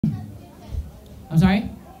I'm sorry?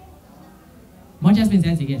 Much has been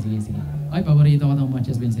said. Sige, sige, sige. Ay, paborito ko itong much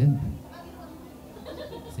has been said.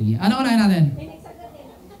 Sige. Ano unahin natin?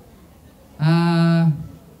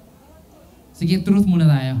 Sige, truth muna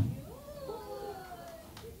tayo.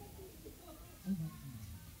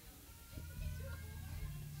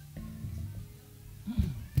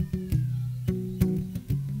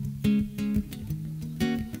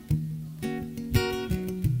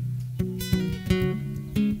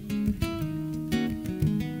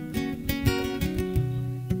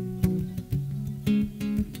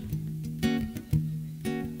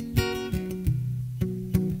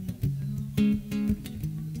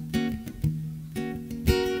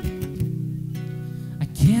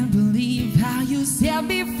 Can't believe how you set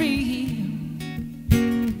me free.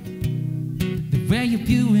 The way you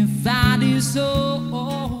purified your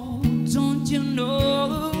soul. Don't you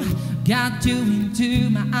know? Got you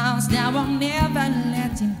into my arms, now I'm never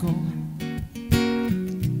letting go.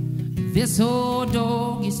 This old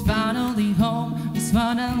dog is finally home, it's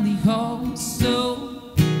finally home.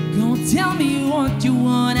 So go tell me what you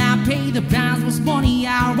want. I pay the price, was money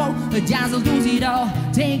I roll. The dazzle lose it all.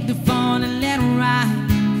 Take the phone and let it ride.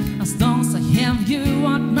 As long as I have you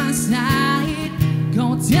on my side.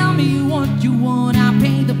 Go tell me what you want. I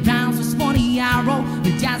pay the price, was money I roll.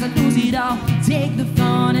 The dazzle lose it all. Take the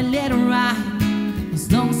phone and let it ride.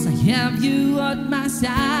 As long as I have you on my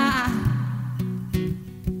side.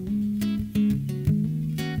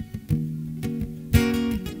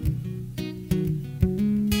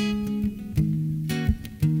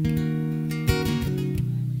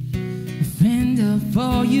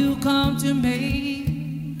 Before you come to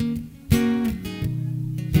me,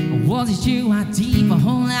 was it you I deep a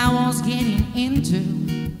hole I was getting into?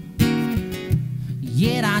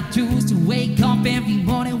 Yet I choose to wake up every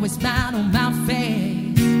morning with a smile on my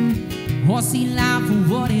face, or see life for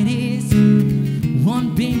what it is,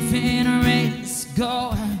 one big fan race.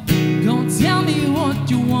 Go tell me what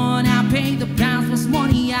you want. I pay the price, was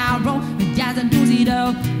money I roll. The guys that lose it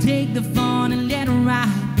all, take the fun and let it ride.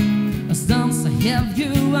 As long as I have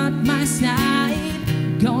you at my side.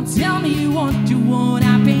 Go tell me what you want.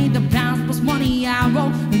 I pay the pounds plus money I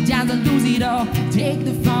roll. The times I lose it all. Take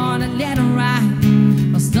the fun and let it ride.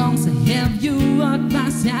 As long as I have you at my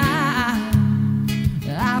side.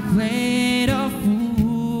 I played a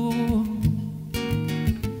fool,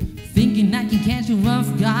 thinking I can catch you off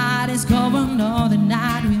guard. It's going all the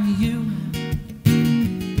night with you,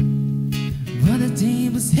 but the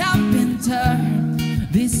tables have been turned.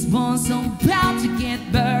 This one's so proud to get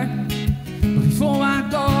burned. But before I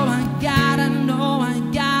go, I gotta know, I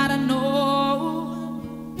gotta know.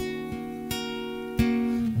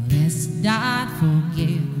 Let's not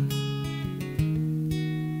forget,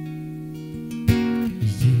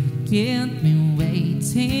 you kept me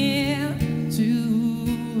waiting too.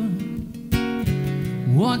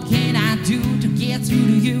 What can I do to get through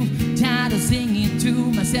to you? Tired of singing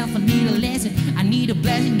to myself, I need a lesson, I need a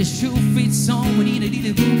blessing. The shoe fits song, we need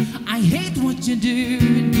a groove. I hate what you do.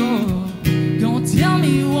 Go tell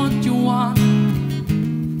me what you want.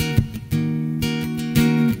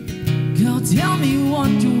 Go tell me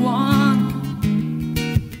what you want.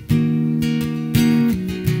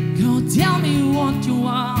 Go tell me what you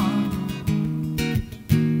want.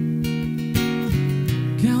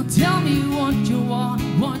 Go tell me what you want,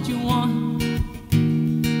 what you want.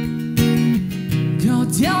 Go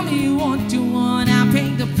tell me what you want. I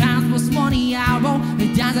pay the price, was money I roll.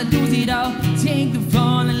 The times I lose it all. Take the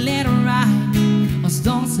fall and let it ride. As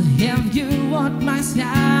long as I have you on my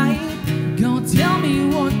side. Go tell me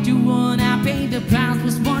what you want. I pay the price,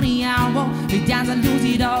 was money I roll. The times I lose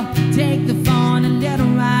it all. Take the fall and let it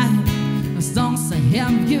ride. As long as I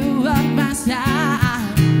have you on my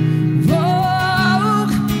side. Oh,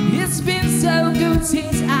 it's been so good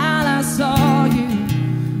since I last saw you.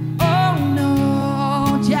 Oh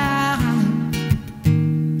no, yeah.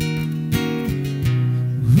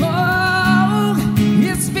 Oh,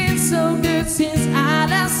 it's been so good since I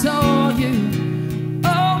last saw you.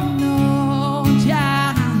 Oh no,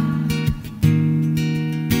 yeah.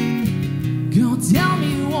 Go tell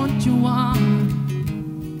me what you want.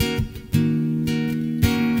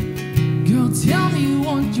 Go tell me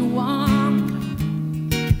what you want.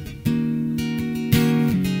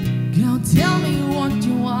 Go tell me what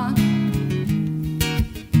you want.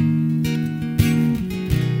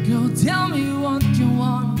 Go tell me what you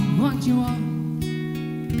want, what you want.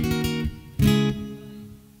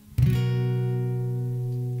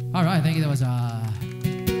 Alright, thank you. That was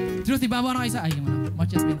Truth Ibaba na isa. Ay,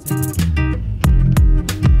 much has been said.